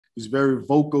He's very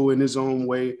vocal in his own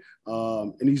way.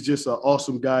 And he's just an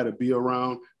awesome guy to be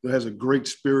around. He has a great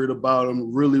spirit about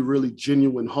him, really, really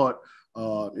genuine heart.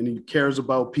 And he cares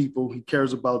about people. He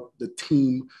cares about the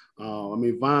team. I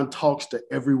mean, Von talks to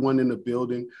everyone in the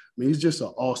building. I mean, he's just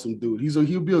an awesome dude.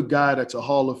 He'll be a guy that's a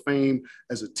Hall of Fame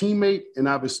as a teammate and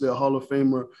obviously a Hall of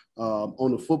Famer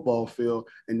on the football field.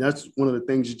 And that's one of the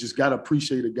things you just got to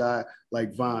appreciate a guy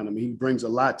like Von. I mean, he brings a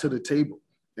lot to the table,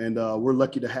 and we're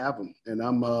lucky to have him. And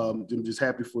I'm just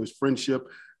happy for his friendship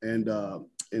and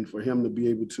for him to be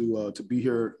able to be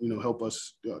here, help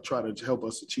us try to help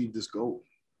us achieve this goal.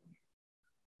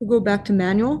 We'll go back to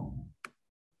Manuel.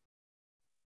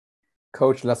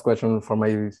 Coach, last question from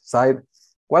my side.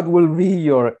 What will be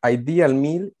your ideal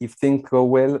meal if things go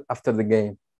well after the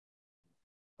game?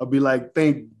 I'll be like,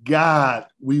 thank God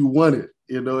we won it.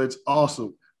 It's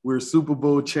awesome. We're Super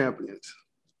Bowl champions.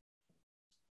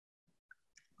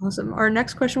 Awesome. Our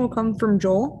next question will come from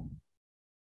Joel.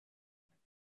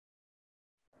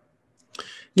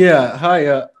 Yeah.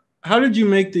 Hi. How did you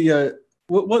make the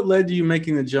what led to you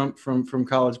making the jump from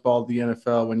college ball to the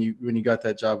NFL when you got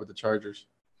that job with the Chargers?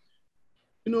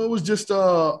 It was just an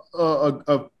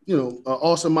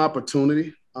awesome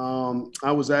opportunity.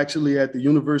 I was actually at the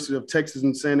University of Texas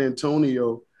in San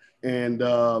Antonio, and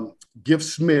Giff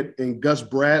Smith and Gus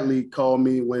Bradley called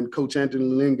me when Coach Anthony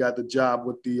Lynn got the job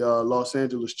with the Los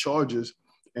Angeles Chargers.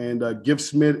 And Giff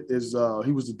Smith he's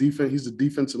the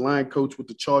defensive line coach with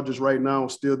the Chargers right now,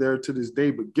 still there to this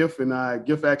day. But Giff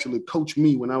actually coached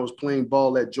me when I was playing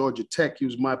ball at Georgia Tech. He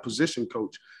was my position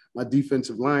coach, my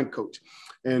defensive line coach.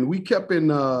 And we kept in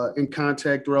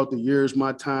contact throughout the years,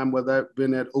 my time, whether I've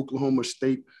been at Oklahoma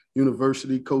State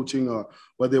University coaching or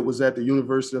whether it was at the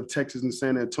University of Texas in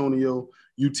San Antonio,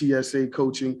 UTSA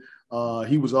coaching.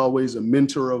 He was always a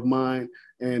mentor of mine.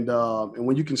 And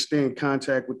when you can stay in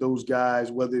contact with those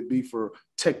guys, whether it be for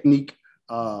technique,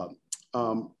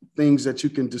 things that you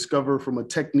can discover from a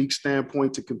technique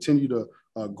standpoint to continue to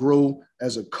grow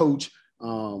as a coach,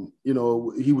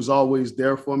 he was always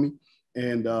there for me.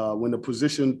 And when the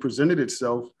position presented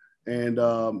itself and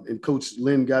Coach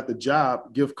Lynn got the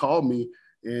job, Giff called me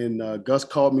and Gus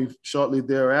called me shortly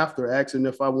thereafter asking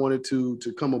if I wanted to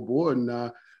come aboard, and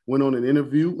I went on an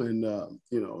interview, and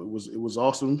it was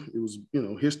awesome. It was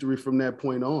history from that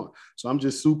point on. So I'm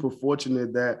just super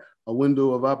fortunate that a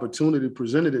window of opportunity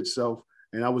presented itself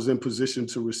and I was in position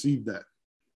to receive that.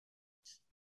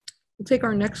 We'll take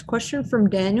our next question from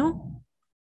Daniel.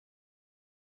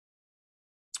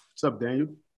 What's up, Daniel?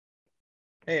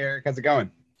 Hey, Eric. How's it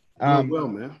going? Well,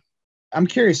 man. I'm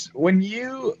curious, when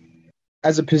you,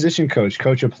 as a position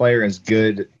coach a player as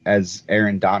good as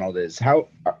Aaron Donald is, how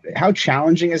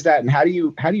challenging is that? And how do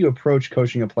you approach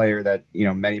coaching a player that,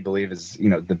 many believe is,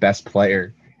 the best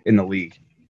player in the league?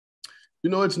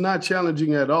 It's not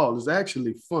challenging at all. It's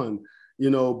actually fun,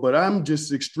 but I'm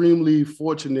just extremely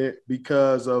fortunate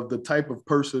because of the type of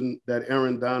person that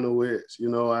Aaron Donald is.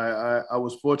 I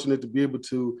was fortunate to be able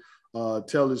to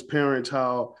tell his parents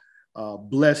how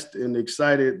blessed and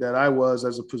excited that I was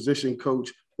as a position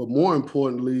coach, but more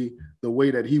importantly, the way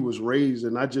that he was raised.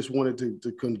 And I just wanted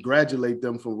to congratulate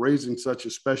them for raising such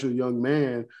a special young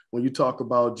man. When you talk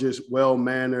about just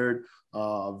well-mannered,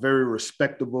 very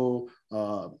respectable,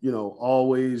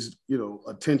 always,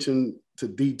 attention to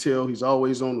detail. He's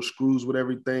always on the screws with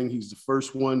everything. He's the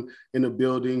first one in the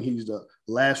building. He's the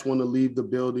last one to leave the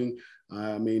building.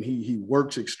 I mean, he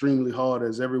works extremely hard,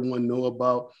 as everyone know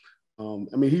about.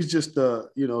 He's just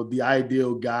the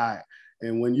ideal guy.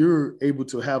 And when you're able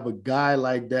to have a guy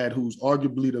like that, who's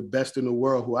arguably the best in the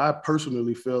world, who I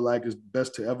personally feel like is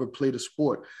best to ever play the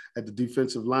sport at the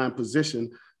defensive line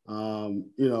position,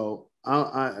 you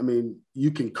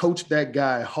can coach that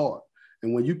guy hard.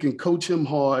 And when you can coach him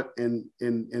hard and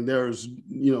there's,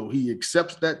 he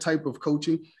accepts that type of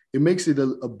coaching, it makes it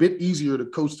a bit easier to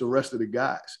coach the rest of the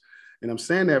guys. And I'm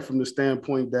saying that from the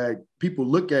standpoint that people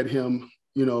look at him,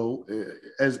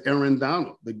 as Aaron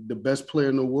Donald, the best player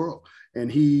in the world. And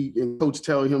coach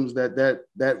telling him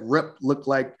that rep looked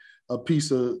like a piece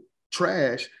of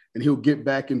trash and he'll get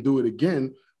back and do it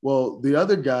again. Well, the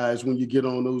other guys, when you get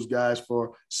on those guys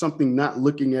for something not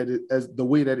looking at it as the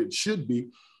way that it should be,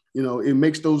 it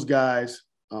makes those guys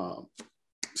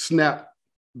snap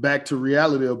back to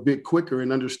reality a bit quicker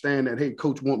and understand that, hey,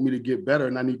 coach want me to get better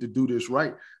and I need to do this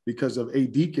right, because if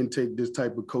AD can take this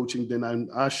type of coaching, then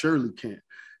I surely can.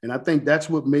 And I think that's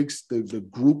what makes the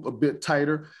group a bit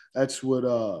tighter. That's what,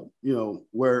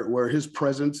 where his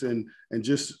presence and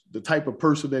just the type of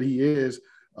person that he is,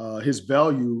 his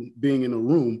value being in the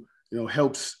room,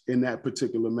 helps in that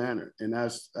particular manner. And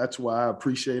that's why I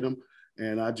appreciate him.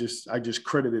 And I just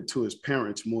credit it to his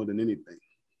parents more than anything.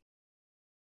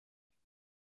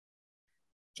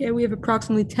 Okay, we have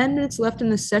approximately 10 minutes left in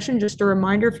this session. Just a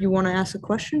reminder, if you want to ask a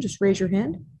question, just raise your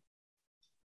hand.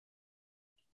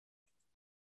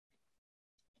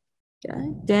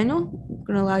 Okay, Daniel, I'm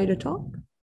going to allow you to talk.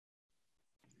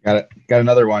 Got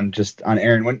another one just on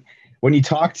Aaron. When you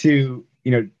talk to,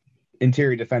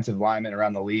 interior defensive linemen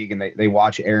around the league and they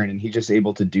watch Aaron and he's just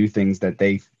able to do things that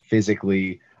they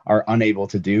physically are unable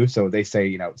to do. So they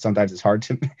say, sometimes it's hard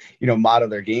to, model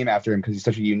their game after him because he's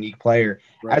such a unique player.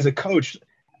 Right. As a coach,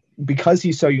 because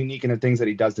he's so unique in the things that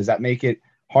he does that make it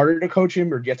harder to coach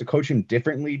him, or do you have to coach him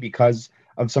differently because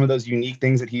of some of those unique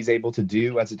things that he's able to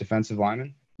do as a defensive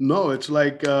lineman? No, it's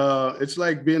like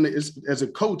being as a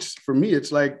coach for me.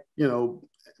 It's like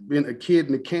being a kid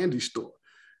in a candy store.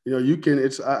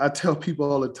 I tell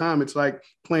people all the time. It's like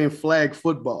playing flag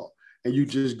football, and you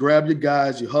just grab your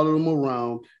guys, you huddle them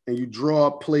around, and you draw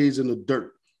up plays in the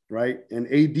dirt, right? And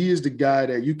AD is the guy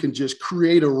that you can just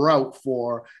create a route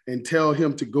for and tell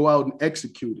him to go out and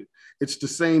execute it. It's the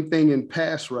same thing in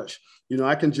pass rush.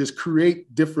 I can just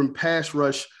create different pass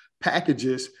rush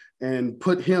packages and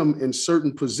put him in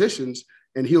certain positions,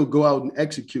 and he'll go out and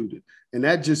execute it. And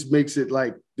that just makes it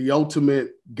like the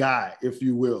ultimate guy, if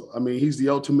you will. I mean, he's the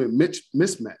ultimate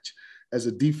mismatch as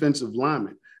a defensive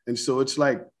lineman. And so it's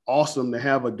like awesome to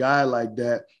have a guy like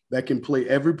that can play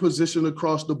every position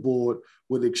across the board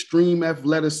with extreme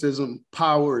athleticism,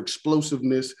 power,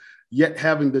 explosiveness, yet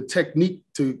having the technique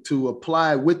to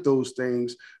apply with those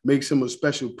things makes him a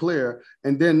special player.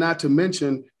 And then not to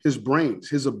mention his brains,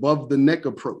 his above the neck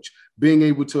approach, being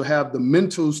able to have the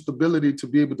mental stability to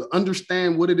be able to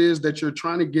understand what it is that you're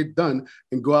trying to get done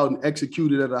and go out and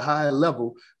execute it at a high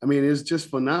level. I mean, it's just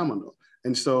phenomenal.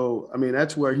 And so, I mean,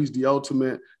 that's where he's the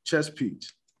ultimate chess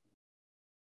piece.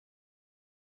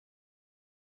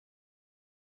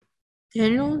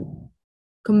 Daniel,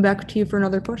 come back to you for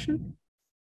another question.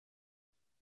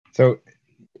 So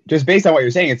just based on what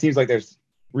you're saying, it seems like there's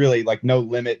really like no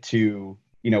limit to,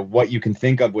 what you can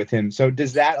think of with him. So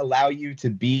does that allow you to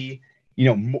be,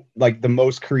 like the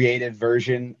most creative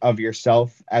version of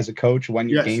yourself as a coach when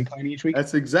you're game planning each week?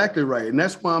 That's exactly right. And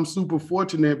that's why I'm super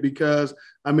fortunate because,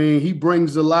 I mean, he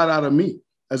brings a lot out of me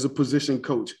as a position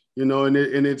coach, and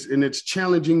it's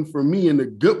challenging for me in a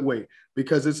good way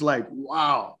because it's like,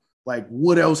 wow, like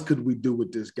what else could we do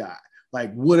with this guy?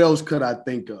 Like, what else could I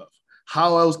think of?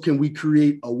 How else can we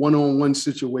create a one-on-one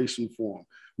situation for him?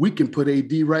 We can put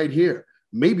AD right here.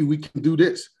 Maybe we can do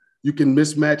this. You can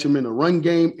mismatch him in a run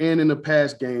game and in a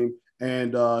pass game,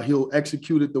 and he'll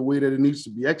execute it the way that it needs to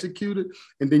be executed.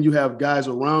 And then you have guys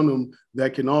around him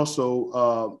that can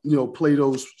also, play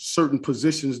those certain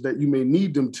positions that you may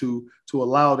need them to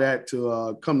allow that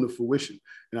to come to fruition.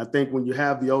 And I think when you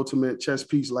have the ultimate chess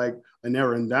piece like an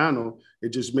Aaron Donald, it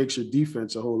just makes your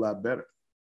defense a whole lot better.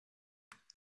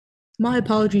 My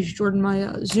apologies, Jordan.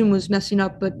 My Zoom was messing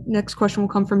up, but next question will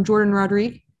come from Jordan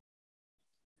Rodriguez.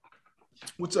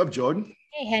 What's up, Jordan?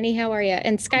 Hey, Henny, how are you?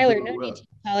 And Skylar, no need to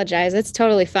apologize. It's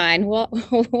totally fine.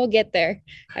 We'll get there.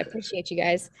 I appreciate you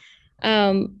guys.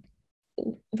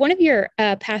 One of your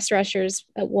pass rushers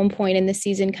at one point in the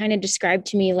season kind of described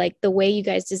to me like the way you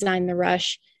guys design the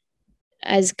rush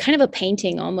as kind of a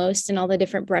painting almost, and all the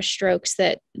different brush strokes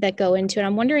that go into it.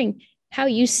 I'm wondering how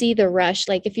you see the rush,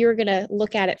 like if you were going to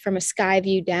look at it from a sky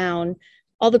view down,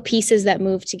 all the pieces that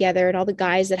move together and all the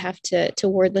guys that have to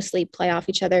wordlessly play off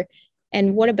each other.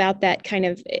 And what about that kind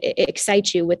of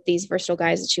excites you with these versatile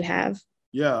guys that you have?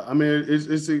 Yeah, I mean,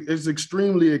 it's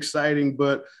extremely exciting,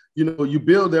 but, you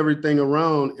build everything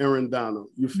around Aaron Donald.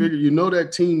 You figure,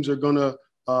 that teams are going to,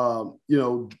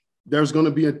 there's going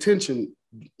to be attention,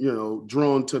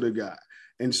 drawn to the guy.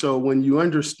 And so when you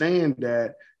understand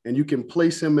that and you can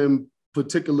place him in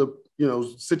particular,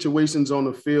 situations on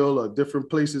the field or different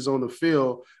places on the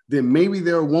field, then maybe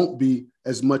there won't be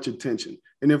as much attention.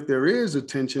 And if there is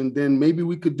attention, then maybe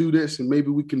we could do this and maybe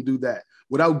we can do that.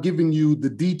 Without giving you the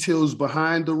details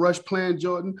behind the rush plan,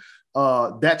 Jordan,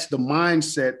 that's the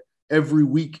mindset every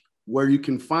week where you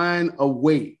can find a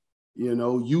way,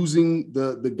 using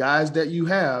the guys that you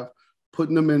have,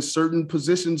 putting them in certain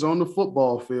positions on the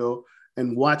football field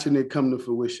and watching it come to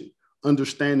fruition,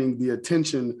 understanding the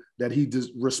attention that he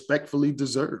respectfully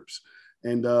deserves.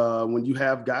 And when you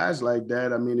have guys like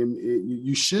that, I mean,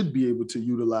 you should be able to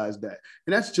utilize that.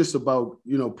 And that's just about,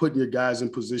 putting your guys in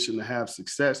position to have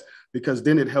success, because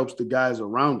then it helps the guys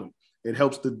around them. It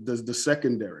helps the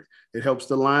secondary. It helps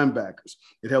the linebackers.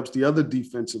 It helps the other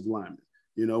defensive linemen.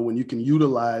 When you can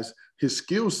utilize his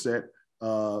skill set,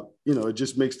 it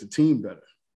just makes the team better.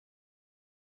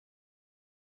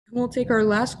 We'll take our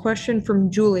last question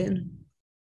from Julian.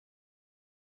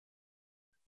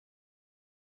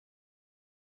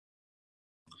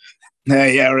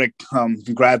 Hey, Eric.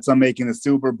 Congrats on making the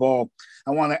Super Bowl.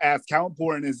 I want to ask, how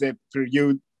important is it for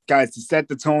you guys to set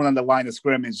the tone on the line of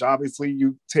scrimmage? Obviously,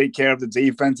 you take care of the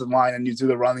defensive line and you do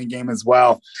the running game as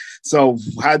well. So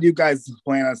how do you guys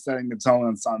plan on setting the tone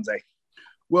on Sunday?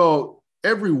 Well,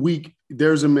 every week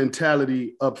there's a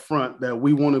mentality up front that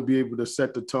we want to be able to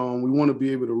set the tone. We want to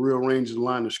be able to rearrange the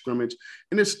line of scrimmage.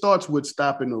 And it starts with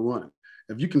stopping the run.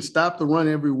 If you can stop the run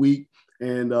every week,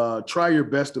 and try your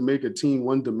best to make a team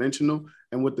one-dimensional.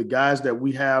 And with the guys that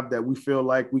we have that we feel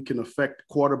like we can affect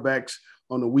quarterbacks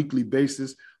on a weekly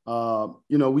basis,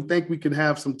 we think we can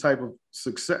have some type of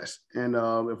success. And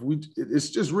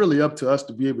it's just really up to us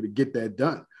to be able to get that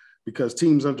done, because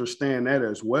teams understand that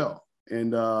as well.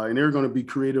 And they're going to be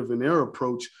creative in their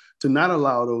approach to not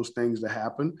allow those things to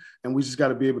happen. And we just got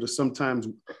to be able to sometimes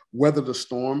weather the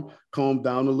storm, calm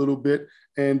down a little bit,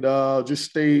 and just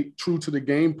stay true to the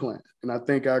game plan. And I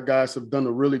think our guys have done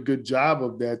a really good job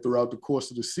of that throughout the course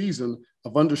of the season,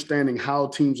 of understanding how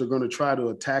teams are going to try to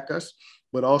attack us,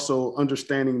 but also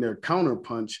understanding their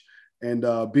counterpunch and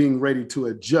being ready to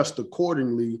adjust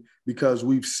accordingly, because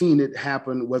we've seen it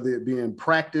happen, whether it be in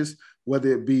practice,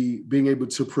 whether it be being able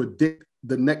to predict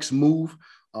the next move.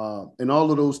 And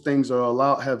all of those things have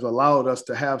allowed us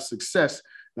to have success.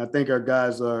 And I think our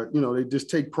guys are, they just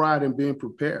take pride in being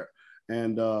prepared.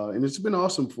 And it's been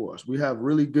awesome for us. We have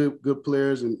really good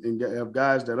players and have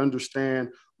guys that understand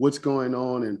what's going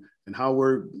on and how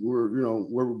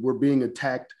we're being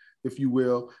attacked, if you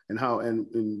will, and how and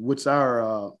what's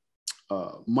our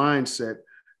mindset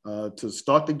to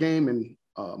start the game and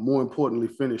more importantly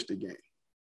finish the game.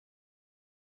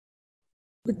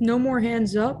 With no more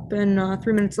hands up and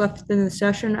 3 minutes left in the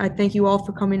session, I thank you all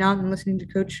for coming out and listening to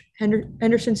Coach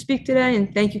Henderson speak today.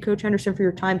 And thank you, Coach Henderson, for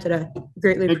your time today.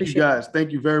 Greatly appreciate it. Thank you, guys.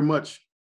 Thank you very much.